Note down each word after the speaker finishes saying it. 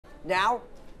Now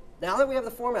that we have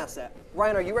the format set,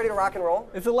 Ryan, are you ready to rock and roll?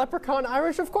 Is the leprechaun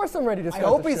Irish? Of course I'm ready to start. I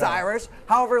hope he's Irish.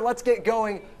 However, let's get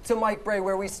going to Mike Brey,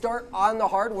 where we start on the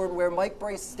hardwood, where Mike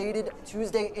Brey stated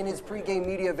Tuesday in his pregame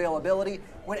media availability,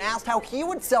 when asked how he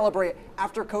would celebrate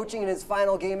after coaching in his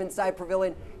final game inside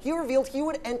Pavilion, he revealed he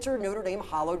would enter Notre Dame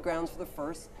hallowed grounds for the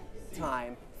first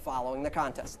time following the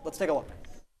contest. Let's take a look.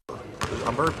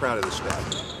 I'm very proud of this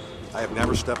staff. I have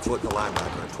never stepped foot in the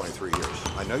linebacker in 23 years.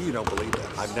 I know you don't believe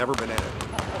that. I've never been in it,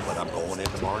 but I'm going in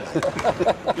tomorrow night.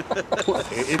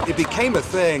 it became a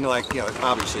thing, like, you know,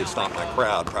 obviously it's not my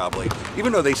crowd probably,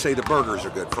 even though they say the burgers are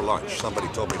good for lunch. Somebody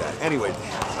told me that. Anyway,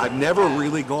 I've never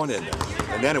really gone in there.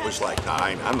 And then it was like, nah,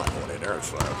 I'm not going in there.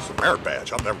 It's a merit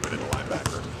badge. I've never been in the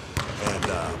linebacker.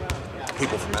 And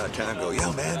people from out of town go, yeah,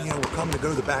 man, you know, we're coming to go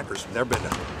to the backers. Never been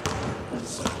there.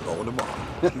 So I'm going tomorrow.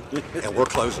 And we're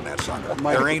closing that sucker.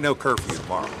 There ain't no curfew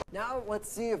tomorrow. Now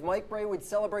let's see if Mike Brey would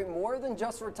celebrate more than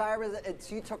just retirement as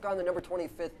he took on the number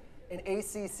 25th in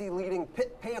ACC leading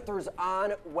Pitt Panthers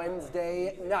on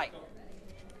Wednesday night.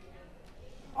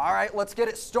 All right, let's get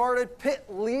it started. Pitt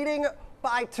leading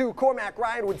by 2. Cormac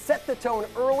Ryan would set the tone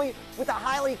early with a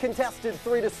highly contested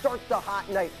 3 to start the hot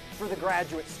night for the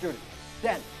graduate student.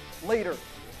 Then, later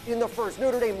in the first,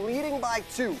 Notre Dame leading by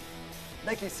 2.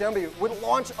 Nike Sembi would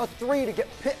launch a 3 to get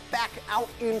Pitt back out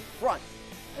in front.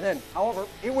 And then, however,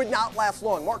 it would not last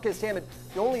long. Marcus Hammond,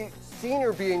 the only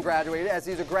senior being graduated as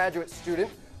he's a graduate student,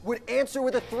 would answer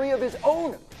with a 3 of his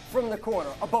own from the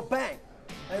corner, a ba-bang.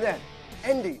 And then,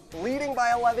 Endy leading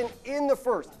by 11 in the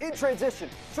first. In transition,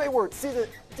 Trey Ward sees it,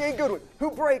 Dave Goodwin, who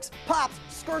breaks, pops,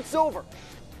 skirts over,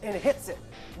 and hits it.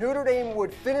 Notre Dame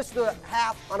would finish the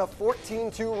half on a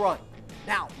 14-2 run.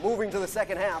 Now, moving to the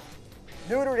second half,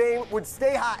 Notre Dame would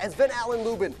stay hot as Van Allen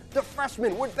Lubin, the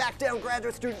freshman, would back down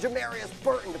graduate student Jamarius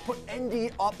Burton to put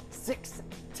ND up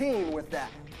 16 with that.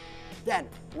 Then,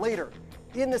 later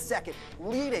in the second,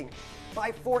 leading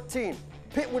by 14,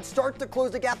 Pitt would start to close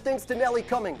the gap thanks to Nelly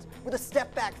Cummings with a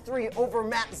step-back 3 over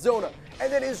Matt Zona.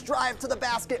 And then his drive to the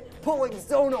basket, pulling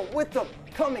Zona with them.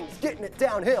 Cummings getting it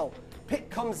downhill.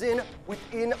 Pitt comes in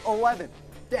within 11.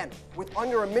 Then, with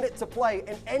under a minute to play,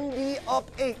 and ND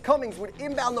up 8, Cummings would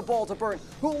inbound the ball to Burton,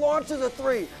 who launches a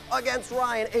 3 against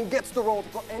Ryan and gets the roll to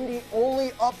put ND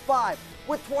only up 5.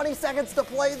 With 20 seconds to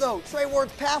play, though, Trey Ward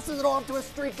passes it off to a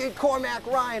streaking Cormac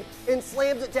Ryan and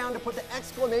slams it down to put the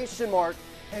exclamation mark,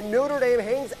 and Notre Dame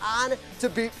hangs on to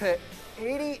beat Pitt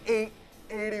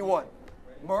 88-81.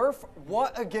 Murph,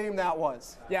 what a game that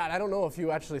was. Yeah, and I don't know if you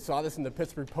actually saw this in the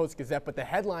Pittsburgh Post-Gazette, but the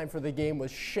headline for the game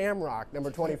was Shamrock, number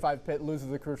 25 Pitt loses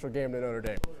the crucial game to Notre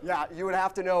Dame. Yeah, you would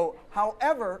have to know.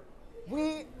 However,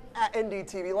 we at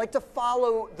NDTV like to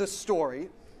follow the story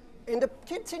and to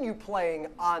continue playing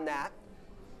on that.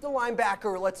 The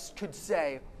linebacker, could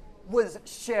say, was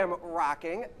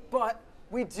shamrocking, but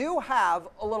we do have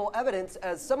a little evidence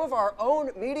as some of our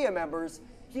own media members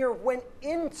here went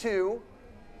into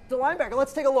the linebacker.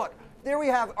 Let's take a look. There we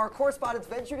have our correspondents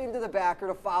ventured into the backer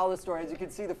to follow the story. As you can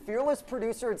see, the fearless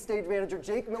producer and stage manager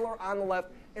Jake Miller on the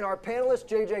left and our panelist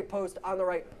JJ Post on the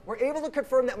right. We're able to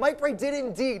confirm that Mike Brey did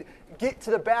indeed get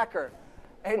to the backer.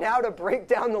 And now to break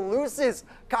down the loosest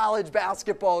college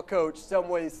basketball coach, some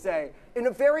ways say, in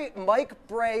a very Mike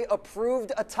Brey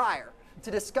approved attire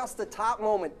to discuss the top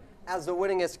moment as the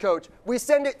winningest coach, we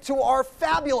send it to our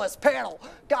fabulous panel.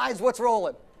 Guys, what's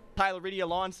rolling? Tyler Reedy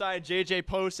alongside JJ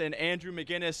Post and Andrew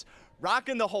McGinnis,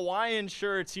 rocking the Hawaiian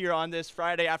shirts here on this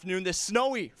Friday afternoon, this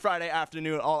snowy Friday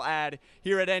afternoon, I'll add,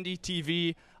 here at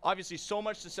NDTV. Obviously, so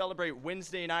much to celebrate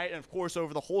Wednesday night and, of course,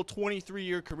 over the whole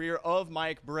 23-year career of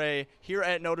Mike Brey here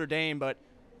at Notre Dame. But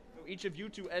each of you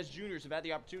two, as juniors, have had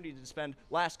the opportunity to spend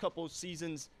last couple of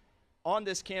seasons on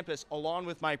this campus along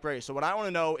with Mike Brey. So what I want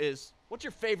to know is, what's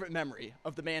your favorite memory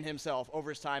of the man himself over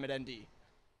his time at ND?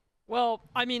 Well,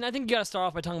 I mean, I think you got to start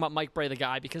off by talking about Mike Brey, the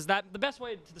guy, because the best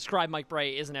way to describe Mike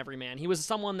Brey is an everyman. He was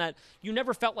someone that you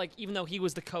never felt like, even though he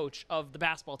was the coach of the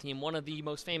basketball team, one of the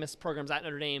most famous programs at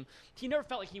Notre Dame, he never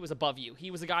felt like he was above you.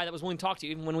 He was a guy that was willing to talk to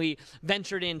you, even when we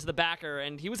ventured into the backer,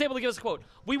 and he was able to give us a quote.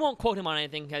 We won't quote him on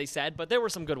anything that he said, but there were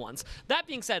some good ones. That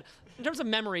being said, in terms of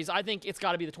memories, I think it's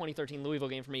got to be the 2013 Louisville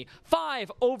game for me. 5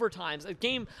 overtimes, a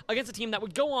game against a team that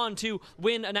would go on to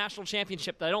win a national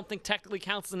championship that I don't think technically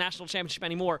counts as a national championship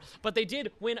anymore, but they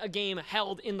did win a game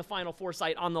held in the Final Four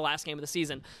site on the last game of the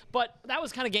season. But that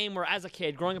was kind of game where, as a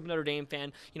kid, growing up a Notre Dame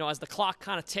fan, as the clock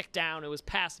kind of ticked down, it was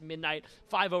past midnight,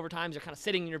 5 overtimes, you're kind of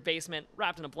sitting in your basement,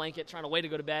 wrapped in a blanket, trying to wait to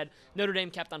go to bed. Notre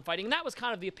Dame kept on fighting, and that was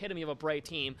kind of the epitome of a Brey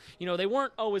team. They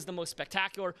weren't always the most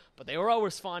spectacular, but they were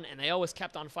always fun, and they always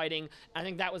kept on fighting. I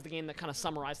think that was the game that kind of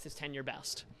summarized his tenure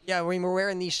best. Yeah, we're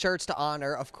wearing these shirts to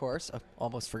honor, of course, I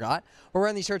almost forgot. We're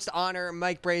wearing these shirts to honor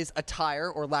Mike Brey's attire,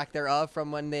 or lack thereof,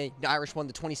 from when the Irish won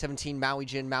the 2017 Maui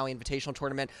Invitational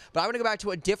Tournament. But I want to go back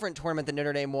to a different tournament that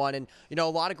Notre Dame won, and, a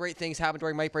lot of great things happened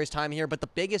during Mike Brey's time here, but the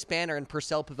biggest banner in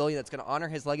Purcell Pavilion that's going to honor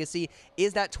his legacy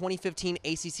is that 2015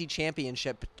 ACC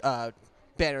Championship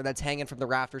banner that's hanging from the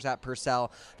rafters at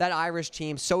Purcell. That Irish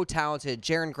team, so talented.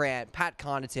 Jaron Grant, Pat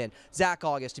Connaughton, Zach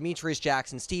August, Demetrius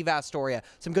Jackson, Steve Astoria,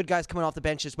 some good guys coming off the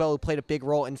bench as well who played a big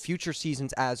role in future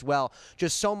seasons as well.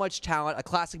 Just so much talent, a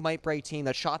classic Mike Brey team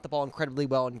that shot the ball incredibly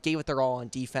well and gave it their all on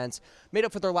defense, made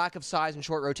up for their lack of size and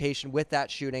short rotation with that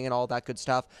shooting and all that good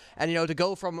stuff. And, to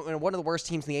go from one of the worst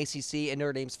teams in the ACC in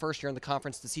Notre Dame's first year in the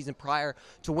conference the season prior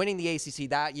to winning the ACC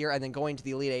that year and then going to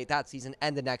the Elite Eight that season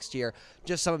and the next year,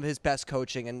 just some of his best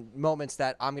coaching and moments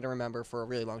that I'm going to remember for a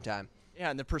really long time.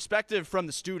 Yeah, and the perspective from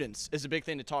the students is a big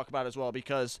thing to talk about as well,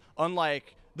 because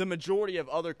unlike the majority of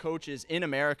other coaches in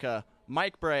America,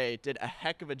 Mike Brey did a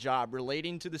heck of a job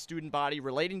relating to the student body,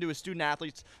 relating to his student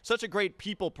athletes. Such a great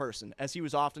people person, as he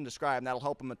was often described, and that'll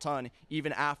help him a ton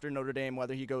even after Notre Dame,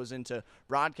 whether he goes into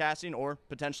broadcasting or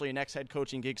potentially a next head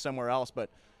coaching gig somewhere else. But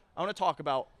I want to talk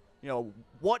about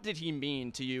what did he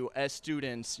mean to you as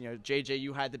students? JJ,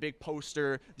 you had the big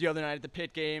poster the other night at the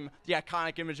Pitt game, the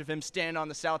iconic image of him standing on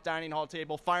the South Dining Hall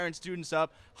table, firing students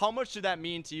up. How much did that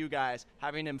mean to you guys,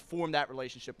 having him form that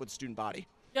relationship with the student body?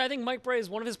 Yeah, I think Mike Brey's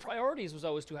one of his priorities was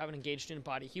always to have an engaged student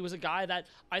body. He was a guy that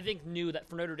I think knew that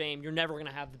for Notre Dame, you're never going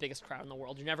to have the biggest crowd in the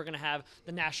world. You're never going to have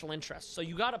the national interest. So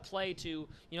you got to play to,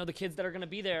 the kids that are going to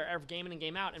be there every game in and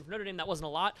game out. And for Notre Dame, that wasn't a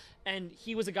lot. And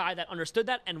he was a guy that understood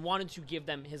that and wanted to give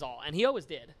them his all. And he always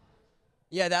did.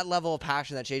 Yeah, that level of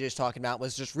passion that JJ's talking about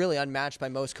was just really unmatched by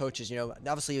most coaches.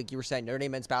 Obviously, like you were saying, Notre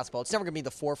Dame men's basketball, it's never going to be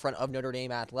the forefront of Notre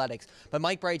Dame athletics. But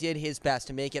Mike Brey did his best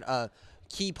to make it a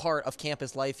key part of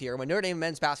campus life here. When Notre Dame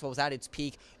men's basketball was at its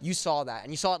peak, you saw that.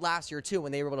 And you saw it last year, too,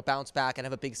 when they were able to bounce back and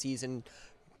have a big season,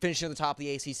 finishing at the top of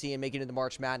the ACC and making it into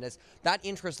March Madness. That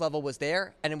interest level was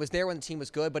there, and it was there when the team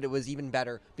was good, but it was even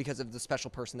better because of the special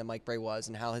person that Mike Brey was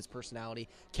and how his personality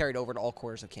carried over to all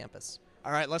quarters of campus.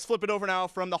 All right, let's flip it over now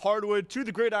from the hardwood to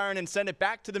the gridiron and send it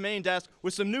back to the main desk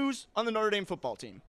with some news on the Notre Dame football team.